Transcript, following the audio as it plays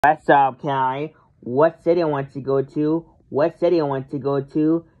What's up, Kai? What city I want to go to? What city I want to go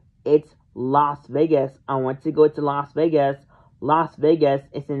to? It's Las Vegas. I want to go to Las Vegas. Las Vegas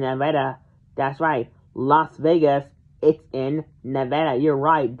is in Nevada. That's right. Las Vegas, it's in Nevada. You're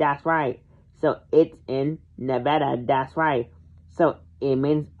right. That's right. So it's in Nevada. That's right. So it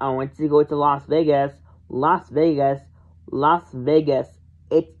means I want to go to Las Vegas. Las Vegas. Las Vegas.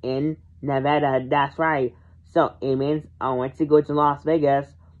 It's in Nevada. That's right. So it means I want to go to Las Vegas.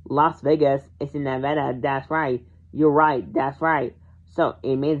 Las Vegas is in Nevada. That's right. You're right. That's right. So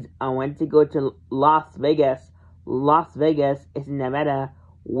it means I want to go to Las Vegas. Las Vegas is in Nevada,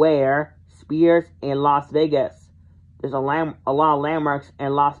 where Spears in Las Vegas. There's a lot of landmarks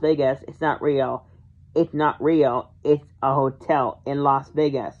in Las Vegas. It's not real. It's not real. It's a hotel in Las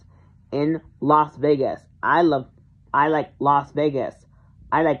Vegas. In Las Vegas. I like Las Vegas.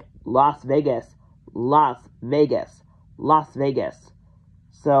 I like Las Vegas. Las Vegas. Las Vegas.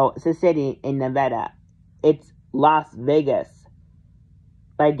 So it's a city in Nevada. It's Las Vegas.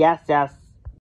 But I guess that's